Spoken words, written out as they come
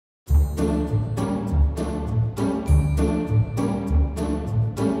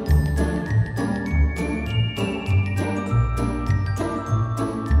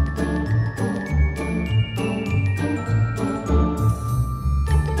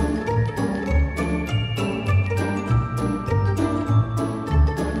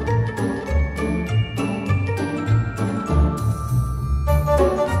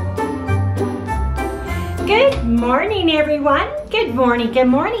morning, everyone. Good morning, good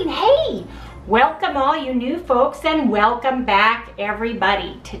morning. Hey, welcome all you new folks and welcome back,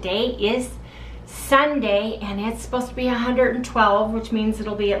 everybody. Today is Sunday and it's supposed to be 112, which means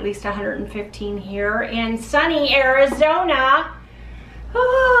it'll be at least 115 here in sunny Arizona.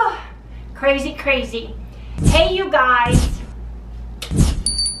 Oh, crazy, crazy. Hey, you guys.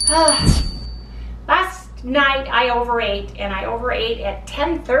 Last night I overate, and I overate at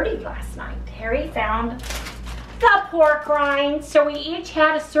 10:30 last night. Harry found the pork rinds, so we each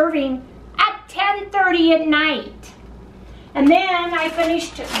had a serving at 10:30 at night. And then I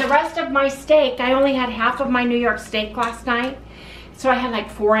finished the rest of my steak. I only had half of my New York steak last night, so I had like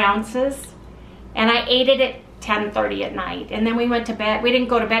 4 ounces, and I ate it at 10:30 at night. And then we went to bed. We didn't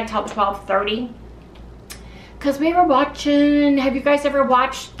go to bed till 12:30. Because we were watching, have you guys ever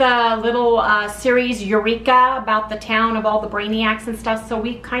watched the little series Eureka about the town of all the brainiacs and stuff? So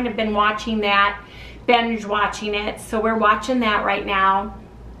we've kind of been watching that, binge watching it. So we're watching that right now.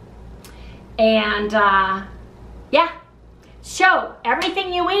 And yeah, so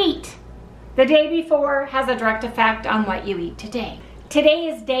everything you eat the day before has a direct effect on what you eat today. Today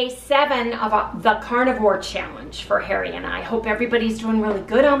is day 7 of the Carnivore Challenge for Harry and I. Hope everybody's doing really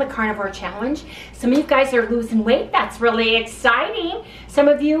good on the Carnivore Challenge. Some of you guys are losing weight. That's really exciting. Some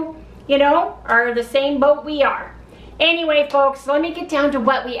of you, you know, are the same boat we are. Anyway, folks, let me get down to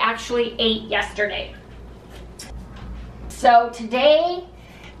what we actually ate yesterday. So today,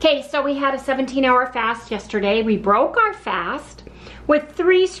 okay, so we had a 17-hour fast yesterday. We broke our fast with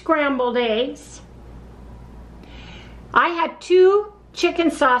 3 scrambled eggs. I had 2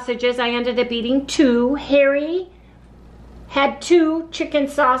 chicken sausages. I ended up eating 2. Harry had 2 chicken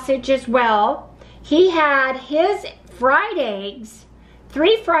sausage as well. He had his fried eggs,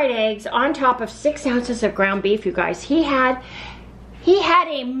 3 fried eggs on top of 6 ounces of ground beef, you guys. He had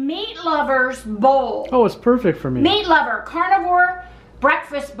a meat lover's bowl. Oh, it's perfect for me. Meat lover, carnivore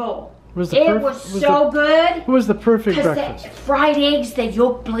breakfast bowl. It was so good. It was the perfect breakfast. Fried eggs, the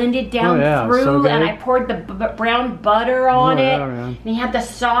yolk blended down through, so and I poured the brown butter on it. Man. And he had the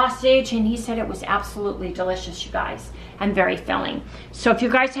sausage, and he said it was absolutely delicious, you guys, and very filling. So if you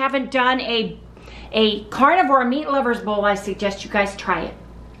guys haven't done a carnivore meat lover's bowl, I suggest you guys try it.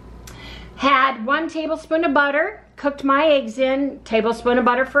 Had 1 tablespoon of butter, cooked my eggs in, tablespoon of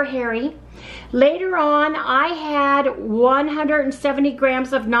butter for Harry. Later on, I had 170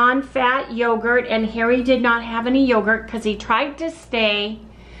 grams of non-fat yogurt, and Harry did not have any yogurt because he tried to stay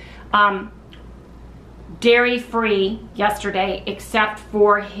dairy-free yesterday, except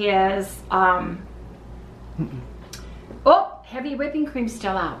for his, oh, heavy whipping cream's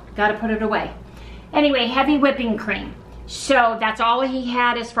still out. Gotta put it away. Anyway, heavy whipping cream. So that's all he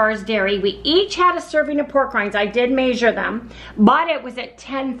had as far as dairy. We each had a serving of pork rinds. I did measure them, but it was at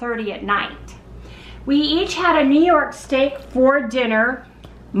 10:30 at night. We each had a New York steak for dinner.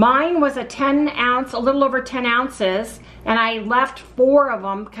 Mine was a 10-ounce, a little over 10 ounces, and I left 4 of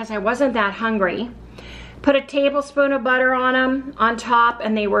them because I wasn't that hungry. Put a tablespoon of butter on them on top,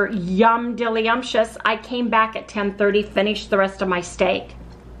 and they were yum-dilly-umptious. I came back at 10:30, finished the rest of my steak.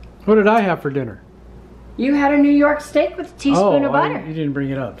 What did I have for dinner? You had a New York steak with a teaspoon of butter. You didn't bring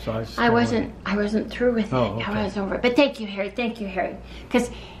it up, so I wasn't through with it. Okay. I was over it. But thank you, Harry. Thank you, Harry. Because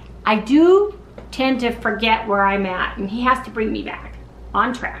I do tend to forget where I'm at, and he has to bring me back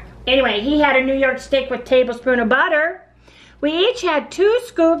on track. Anyway, he had a New York steak with a tablespoon of butter. We each had 2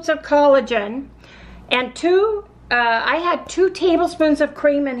 scoops of collagen and I had 2 tablespoons of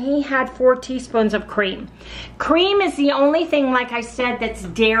cream, and he had 4 teaspoons of cream. Cream is the only thing, like I said, that's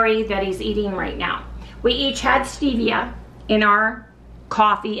dairy that he's eating right now. We each had stevia in our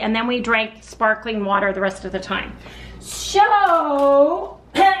coffee, and then we drank sparkling water the rest of the time. So,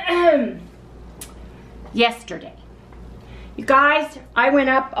 yesterday, you guys, I went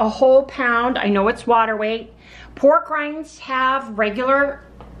up a whole pound. I know it's water weight. Pork rinds have regular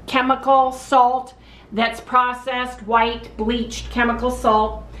chemical salt that's processed, white, bleached chemical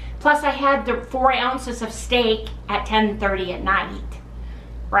salt. Plus, I had the 4 ounces of steak at 10:30 at night,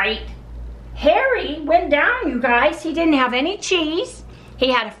 right? Harry went down, you guys. He didn't have any cheese.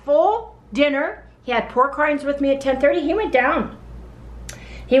 He had a full dinner. He had pork rinds with me at 10:30. He went down.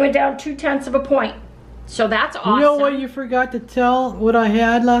 He went down 2/10 of a point. So that's awesome. You know what you forgot to tell what I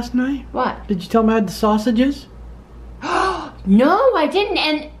had last night? What? Did you tell me I had the sausages? No, I didn't.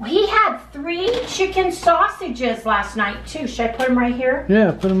 And he had 3 chicken sausages last night, too. Should I put them right here? Yeah,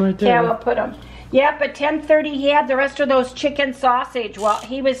 put them right there. Yeah, we'll put them. Yep, at 10:30 he had the rest of those chicken sausage. Well,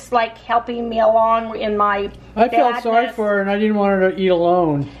 he was like helping me along in my I felt sorry for her, and I didn't want her to eat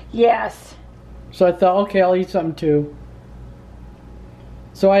alone. Yes. So I thought, okay, I'll eat something too.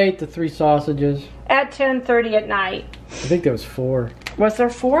 So I ate the 3 sausages. at 10:30 at night. I think there was 4. Was there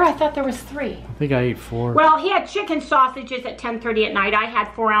 4? I thought there was 3. I think I ate 4. Well, he had chicken sausages at 10:30 at night. I had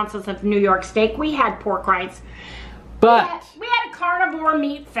 4 ounces of New York steak. We had pork rinds. But we had a carnivore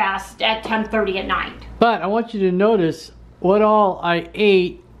meat fest at 10:30 at night. But I want you to notice what all I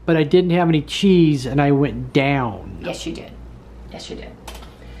ate, but I didn't have any cheese, and I went down. Yes, you did. Yes, you did.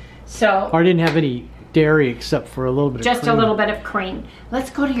 So. Or I didn't have any dairy except for a little bit of cream. Just a little bit of cream. Let's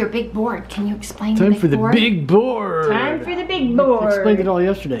go to your big board. Can you explain Time the big for the board? big board. Time for the big board. I explained it all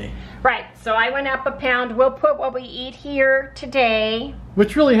yesterday. Right, so I went up a pound. We'll put what we eat here today.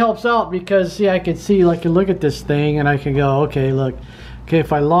 Which really helps out because, see, I can see, like, I can look at this thing and I can go, okay, look. Okay,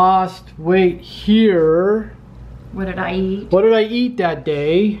 if I lost weight here. What did I eat? What did I eat that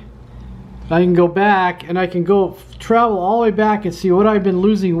day? I can go back and I can go travel all the way back and see what I've been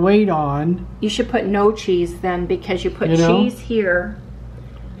losing weight on. You should put no cheese then because you put cheese here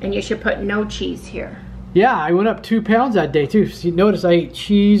and you should put no cheese here. Yeah, I went up 2 pounds that day too. See, notice I ate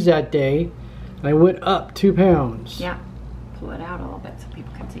cheese that day. I went up 2 pounds. Yeah, pull it out a little bit so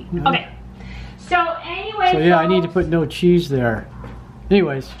people can see. Okay, so anyway. So yeah, I need to put no cheese there.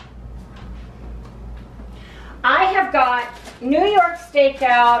 Anyways. I have got New York steak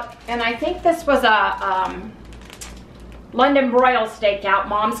out, and I think this was a London broil steak out.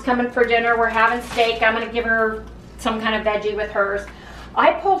 Mom's coming for dinner. We're having steak. I'm going to give her some kind of veggie with hers.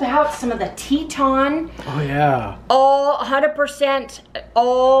 I pulled out some of the Teton. Oh, yeah. All 100%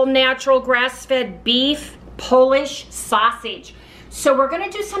 all natural grass-fed beef Polish sausage. So we're going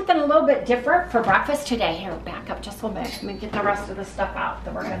to do something a little bit different for breakfast today. Here, back up just a little bit. Let me get the rest of the stuff out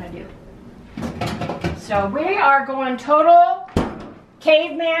that we're going to do. So we are going total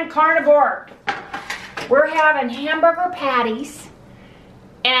caveman carnivore. We're having hamburger patties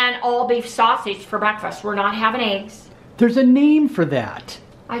and all beef sausage for breakfast. We're not having eggs. There's a name for that.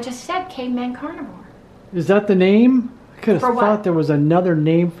 I just said caveman carnivore. Is that the name? I could have For what? thought there was another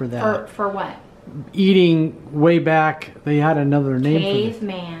name for that. For what? Eating way back, they had another name for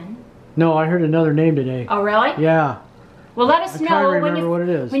Caveman. No, I heard another name today. Oh, really? Yeah. Well, let us know when you, what it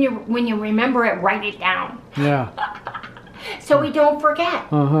is. When you remember it, write it down. Yeah. So we don't forget.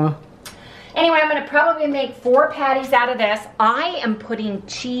 Uh-huh. Anyway, I'm going to probably make 4 patties out of this. I am putting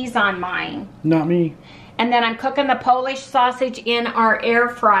cheese on mine. Not me. And then I'm cooking the Polish sausage in our air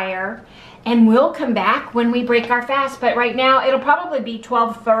fryer. And we'll come back when we break our fast. But right now, it'll probably be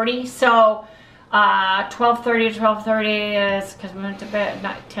 12:30. So 12:30 to 12:30 is, because we went to bed,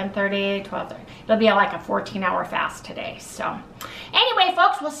 not 10:30, 12:30. It'll be like a 14-hour fast today. So anyway,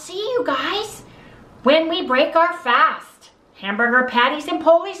 folks, we'll see you guys when we break our fast. Hamburger patties and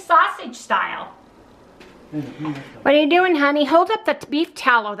Polish sausage style. What are you doing, honey? Hold up the beef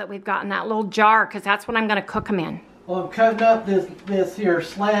tallow that we've got in that little jar, because that's what I'm going to cook them in. Well, I'm cutting up this here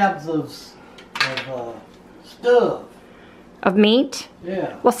slabs of stuff. Of meat?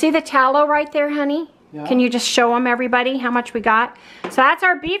 Yeah. Well, see the tallow right there, honey? Yeah. Can you just show them, everybody, how much we got? So that's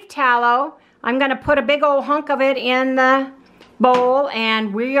our beef tallow. I'm going to put a big old hunk of it in the bowl,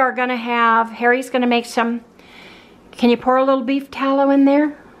 and we are going to have, Harry's going to make some, can you pour a little beef tallow in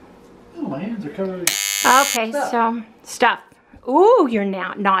there? Oh, my hands are covered. Okay, so stuff. Ooh, you're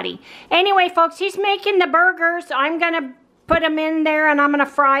now naughty. Anyway, folks, he's making the burgers. I'm going to put them in there, and I'm going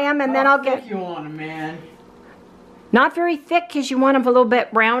to fry them, and then I'll get... you want them, man? Not very thick, because you want them a little bit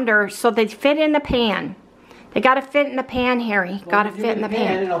rounder so they fit in the pan. They got to fit in the pan, Harry. Got to fit in the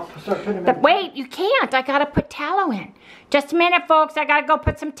pan. And I'll start putting them in. Wait, you can't. I got to put tallow in. Just a minute, folks. I got to go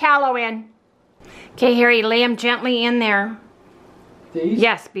put some tallow in. Okay, Harry, lay them gently in there. These?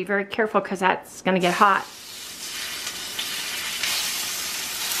 Yes, be very careful, because that's going to get hot.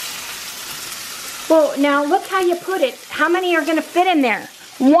 Well, now look how you put it. How many are going to fit in there?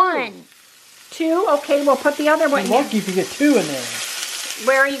 1, 2. Okay, we'll put the other one in. You're lucky if you get 2 in there.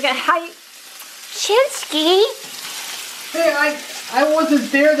 Where are you going to... Chinsky? Hey, I wasn't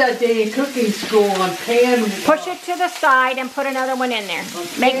there that day in cooking school on pan. Push it to the side and put another one in there.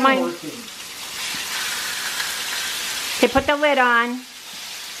 Make mine. Working. Okay, put the lid on.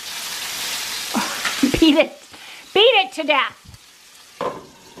 Beat it to death.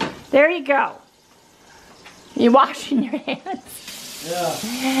 There you go. You washing your hands? Yeah.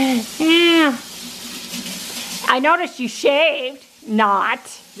 Yeah. I noticed you shaved. Not.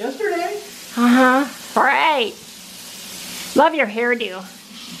 Yesterday? Uh-huh. Right. Love your hairdo.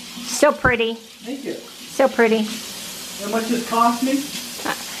 So pretty. Thank you. So pretty. How much does it cost me?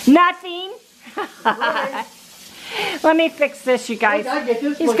 Nothing. Right. Let me fix this, you guys. Look, I get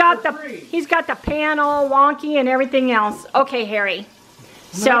this He's got the pan all wonky and everything else. Okay, Harry.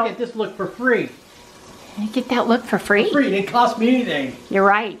 I get this look for free. You get that look for free? For free. It didn't cost me anything. You're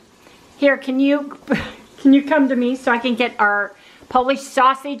right. Here, can you come to me so I can get our Polish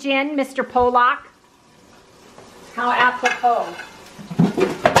sausage in, Mr. Polak? How apropos.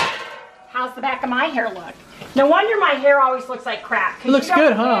 How's the back of my hair look? No wonder my hair always looks like crap. It looks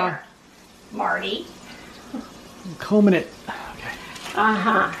good, huh? Marty. I'm combing it. Okay.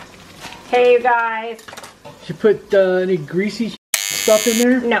 Uh-huh. Hey, you guys. Did you put any greasy stuff in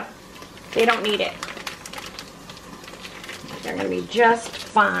there? No, they don't need it. They're gonna be just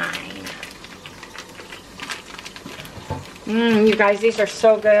fine. You guys, these are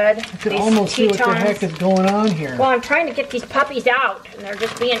so good. You can almost see what the heck is going on here. Well, I'm trying to get these puppies out, and they're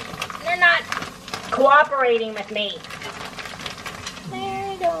not cooperating with me.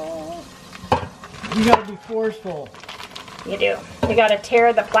 There you go. You gotta be forceful. You do. You gotta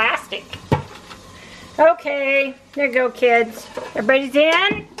tear the plastic. Okay, there you go, kids. Everybody's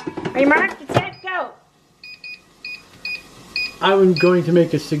in? Are you marked? It's set, go. I'm going to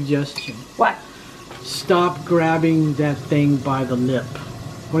make a suggestion. What? Stop grabbing that thing by the lip.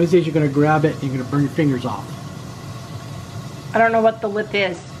 One of these days you're going to grab it and you're going to burn your fingers off. I don't know what the lip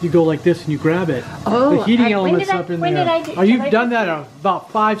is. You go like this and you grab it. Oh, the heating element's up in there. Oh, you've done that about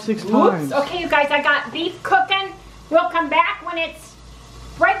 5-6 times. Okay, you guys, I got beef cooking. We'll come back when it's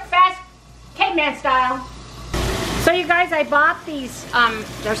breakfast, caveman style. So you guys, I bought these,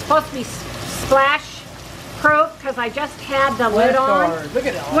 they're supposed to be splash proof because I just had the lid on. Look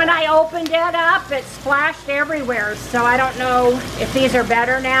at that. When I opened it up, it splashed everywhere. So I don't know if these are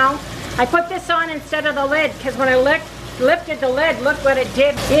better now. I put this on instead of the lid because when I lifted the lid, look what it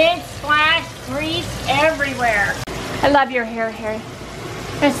did. It splashed grease everywhere. I love your hair, Harry.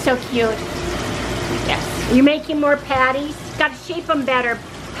 That's so cute. Yes. You making more patties? Got to shape them better.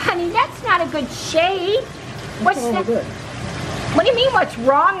 Honey, that's not a good shape. What's that? What do you mean, what's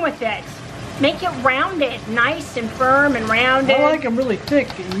wrong with it? Make it rounded, nice and firm and rounded. I like them really thick.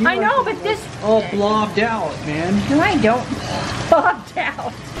 I know, but this... all blobbed out, man. No, I don't. Blobbed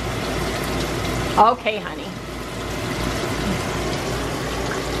out. Okay, honey.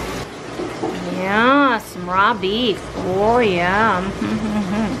 Yeah, some raw beef. Oh, yeah.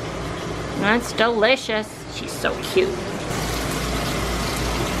 That's delicious. She's so cute.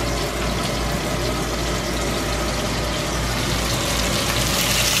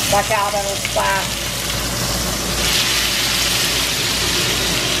 Watch out, it'll splash.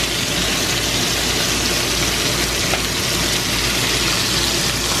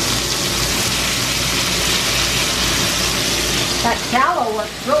 That tallow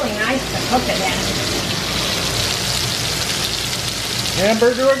looks really nice to cook it in.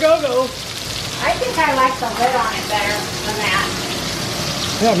 Hamburger a go-go. I think I like the lid on it better than that.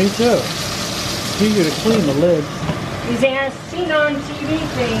 Yeah, me too. It's easier to clean the lid. These are seen on TV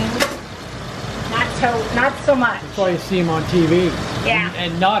things. Not so much. That's why you see them on TV. Yeah.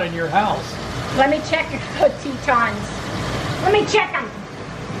 And not in your house. Let me check the Tetons. Let me check them.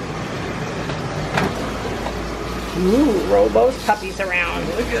 Ooh, roll those puppies around.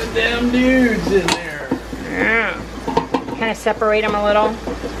 Look at them dudes in there. Yeah. Kind of separate them a little.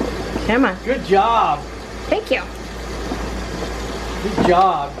 Come on. Good job. Thank you. Good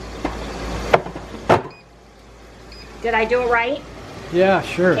job. Did I do it right? Yeah,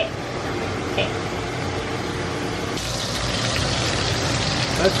 sure. Okay. Okay.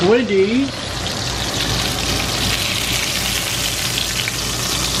 That's Wendy's.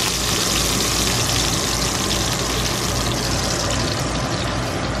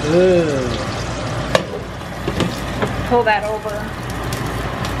 Ugh. Pull that over.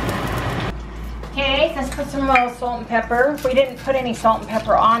 Okay, let's put some little salt and pepper. We didn't put any salt and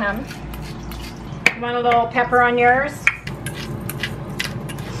pepper on them. You want a little pepper on yours?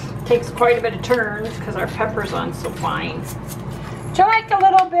 Takes quite a bit of turns because our pepper's on so fine. Do you like a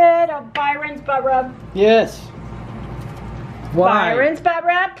little bit of Byron's butt rub? Yes. Why? Byron's butt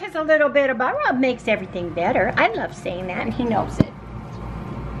rub, because a little bit of butt rub makes everything better. I love saying that, and he knows it.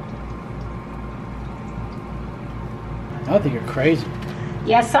 I think you're crazy.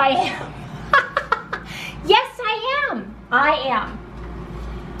 Yes, I am. Yes, I am. I am.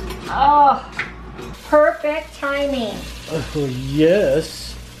 Oh, perfect timing. Oh,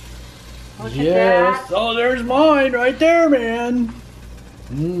 yes. Look yes. at that. Oh, there's mine right there, man.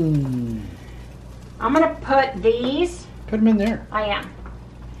 Mmm. I'm going to put these. Put them in there. I am.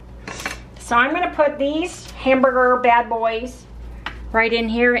 So I'm going to put these hamburger bad boys right in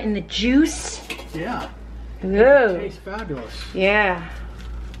here in the juice. Yeah. Ooh. Tastes fabulous. Yeah.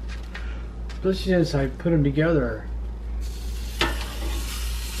 Especially since I put them together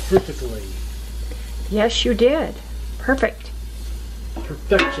perfectly. Yes, you did. Perfect.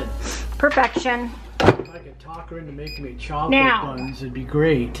 Perfection. Perfection. If I could talk her into making me chocolate buns, it'd be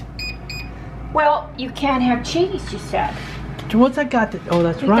great. Well, you can't have cheese, you said. What's that got? Oh,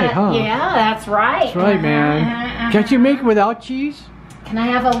 that's right, huh? Yeah, that's right. That's right, man. Can't you make it without cheese? Can I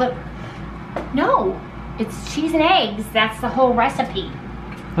have a little? No, it's cheese and eggs. That's the whole recipe.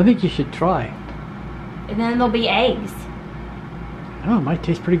 I think you should try. And then there'll be eggs. Oh, it might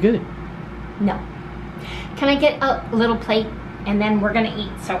taste pretty good. No. Can I get a little plate? And then we're gonna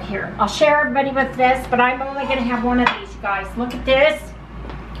eat. So here, I'll share everybody with this, but I'm only gonna have one of these, you guys. Look at this.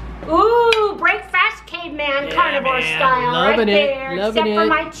 Ooh, breakfast caveman, yeah, carnivore man. Style, loving right there. Except for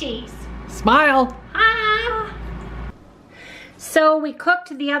my cheese. Smile. Ah. So we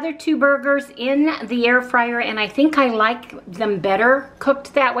cooked the other 2 burgers in the air fryer, and I think I like them better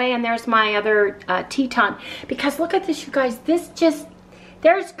cooked that way. And there's my other Teton. Because look at this, you guys. This just,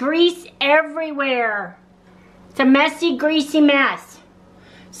 there's grease everywhere. It's a messy, greasy mess.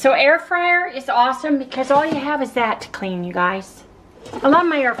 So air fryer is awesome because all you have is that to clean, you guys. I love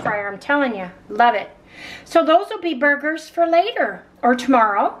my air fryer, I'm telling you. Love it. So those will be burgers for later or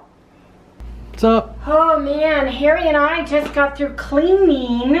tomorrow. What's up? Oh man, Harry and I just got through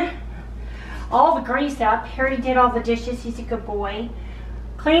cleaning all the grease up. Harry did all the dishes, he's a good boy.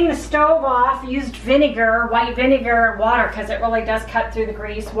 Cleaned the stove off, used vinegar, white vinegar and water because it really does cut through the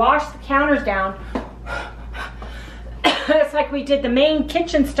grease. Washed the counters down. It's like we did the Maine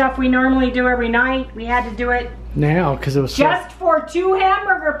kitchen stuff we normally do every night. We had to do it now because it was just for 2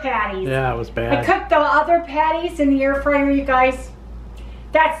 hamburger patties. Yeah, it was bad. I cooked the other patties in the air fryer, you guys.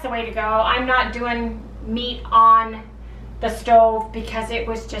 That's the way to go. I'm not doing meat on the stove because it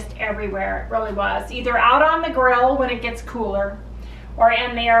was just everywhere. It really was. Either out on the grill when it gets cooler or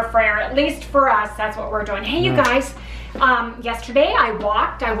in the air fryer. At least for us, that's what we're doing. Hey, you guys. Yesterday I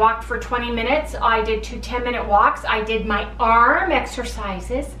walked for 20 minutes. I did 2 10-minute walks. I did my arm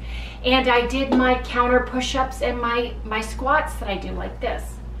exercises and I did my counter push-ups and my squats that I do like this.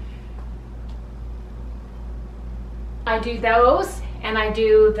 I do those and I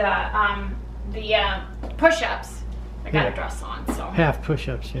do the push-ups. I got a dress on, so half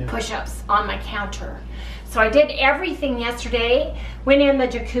push-ups, yeah. Push-ups on my counter. So I did everything yesterday. Went in the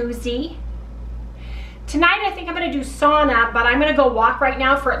jacuzzi. Tonight I think I'm going to do sauna, but I'm going to go walk right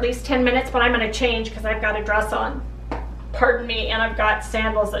now for at least 10 minutes, but I'm going to change because I've got a dress on. Pardon me, and I've got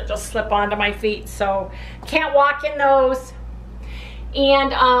sandals that just slip onto my feet, so can't walk in those. And,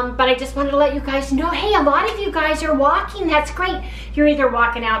 but I just wanted to let you guys know, hey, a lot of you guys are walking. That's great. You're either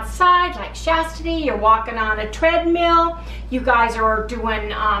walking outside like Chastity, you're walking on a treadmill, you guys are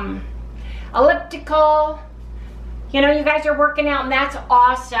doing elliptical. You know, you guys are working out and that's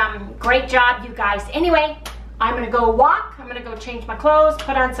awesome. Great job, you guys. Anyway, I'm gonna go walk. I'm gonna go change my clothes,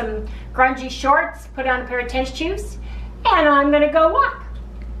 put on some grungy shorts, put on a pair of tennis shoes, and I'm gonna go walk.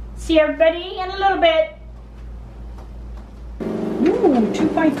 See everybody in a little bit. Ooh,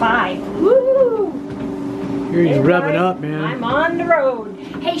 2.5. Woo! You're revving up, man. I'm on the road.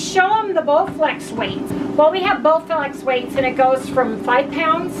 Hey, show them the Bowflex weights. Well, we have Bowflex weights and it goes from 5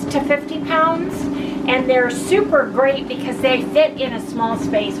 pounds to 50 pounds. And they're super great because they fit in a small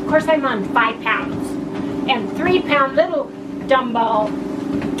space. Of course, I'm on 5 pounds and 3-pound little dumbbells.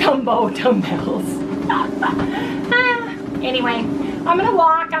 Anyway, I'm gonna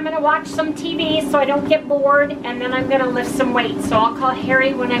walk. I'm gonna watch some TV so I don't get bored, and then I'm gonna lift some weights. So I'll call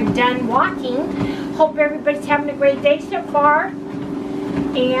Harry when I'm done walking. Hope everybody's having a great day so far,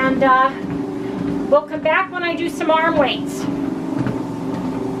 and we'll come back when I do some arm weights.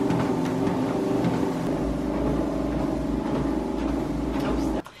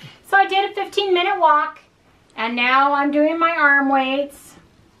 So I did a 15-minute walk, and now I'm doing my arm weights.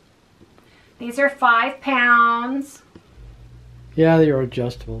 These are 5 pounds. Yeah, they're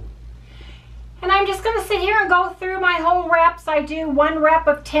adjustable. And I'm just going to sit here and go through my whole reps. I do 1 rep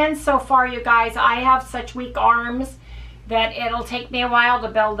of 10 so far, you guys. I have such weak arms that it'll take me a while to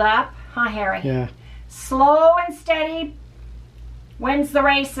build up. Huh, Harry? Yeah. Slow and steady wins the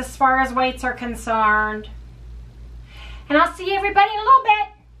race as far as weights are concerned. And I'll see everybody in a little bit.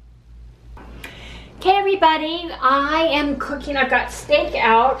 Okay, everybody, I am cooking. I've got steak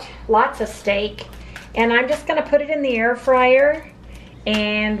out, lots of steak, and I'm just gonna put it in the air fryer,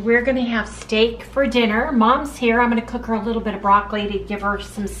 and we're gonna have steak for dinner. Mom's here. I'm gonna cook her a little bit of broccoli to give her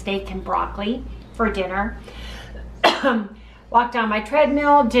some steak and broccoli for dinner. Walked on my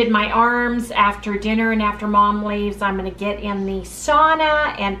treadmill, did my arms after dinner, and after Mom leaves, I'm gonna get in the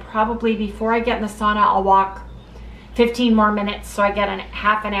sauna, and probably before I get in the sauna, I'll walk 15 more minutes so I get a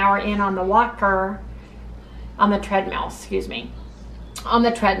half an hour in on the walker. On the treadmill, excuse me. On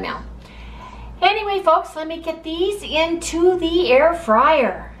the treadmill. Anyway, folks, let me get these into the air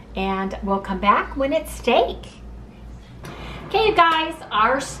fryer and we'll come back when it's steak. Okay, you guys,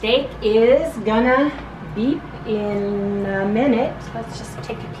 our steak is gonna beep in a minute. Let's just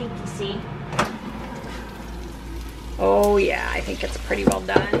take a peeky see. Oh yeah, I think it's pretty well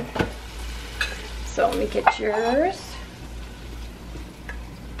done. So let me get yours.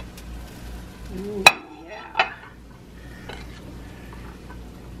 Ooh, yeah.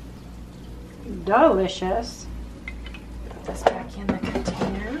 Delicious. Put this back in the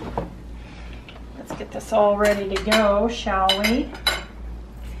container. Let's get this all ready to go, shall we?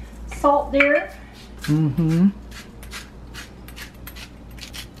 Salt, dear. Mm-hmm.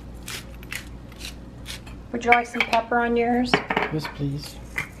 Would you like some pepper on yours? Yes, please.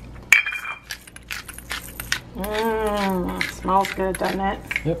 Smells good, doesn't it?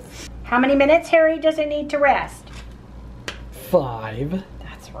 Yep. How many minutes, Harry, does it need to rest? 5.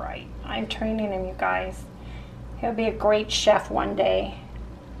 That's right. I'm training him, you guys. He'll be a great chef one day.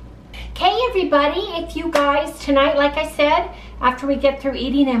 Okay, everybody, if you guys, tonight, like I said, after we get through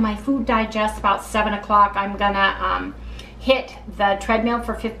eating and my food digests about 7 o'clock, I'm gonna hit the treadmill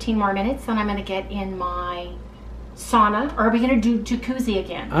for 15 more minutes, and I'm gonna get in my sauna. Or are we gonna do jacuzzi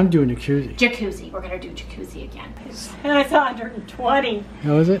again? I'm doing jacuzzi. Jacuzzi. We're gonna do jacuzzi again. And I saw 120.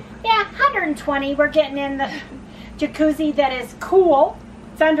 How is it? Yeah, 120. We're getting in the jacuzzi that is cool.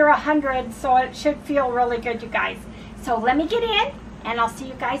 It's under 100, so it should feel really good, you guys. So let me get in, and I'll see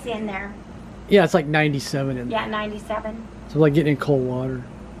you guys in there. Yeah, it's like 97 in there. Yeah, 97. So like getting in cold water.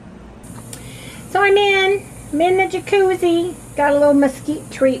 So I'm in the jacuzzi. Got a little mesquite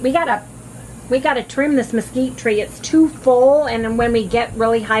tree. We gotta trim this mesquite tree. It's too full, and then when we get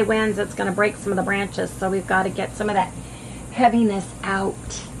really high winds, it's gonna break some of the branches. So we've got to get some of that heaviness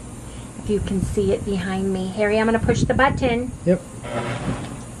out. If you can see it behind me, Harry, I'm gonna push the button. Yep.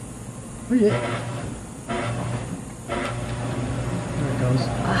 Oh yeah. There it goes.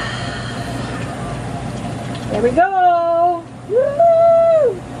 There we go.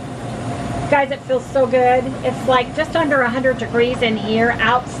 Woo! Guys, it feels so good. It's like just under 100 degrees in here.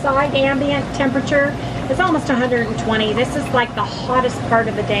 Outside ambient temperature is almost 120. This is like the hottest part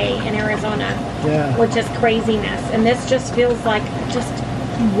of the day in Arizona. Yeah. Which is craziness. And this just feels like just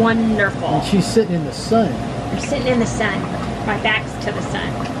wonderful. And she's sitting in the sun. I'm sitting in the sun. My back's to the sun.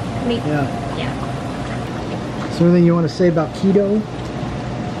 Yeah. Yeah. So anything you want to say about keto?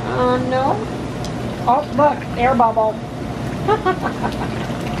 No. Oh, look, air bubble.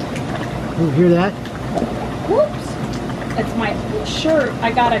 You hear that? Whoops. It's my shirt.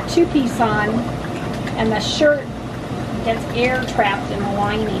 I got a 2-piece on, and the shirt gets air trapped in the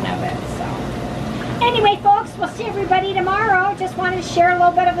lining of it. So, anyway, folks, we'll see everybody tomorrow. Just wanted to share a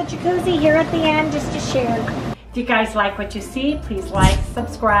little bit of the jacuzzi here at the end, just to share. If you guys like what you see, please like,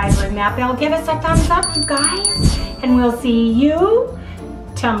 subscribe, ring that bell, give us a thumbs up, you guys, and we'll see you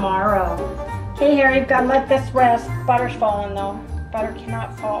tomorrow. Okay, Harry, you've got to let this rest. Butter's falling, though. Butter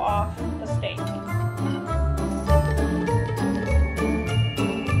cannot fall off the steak.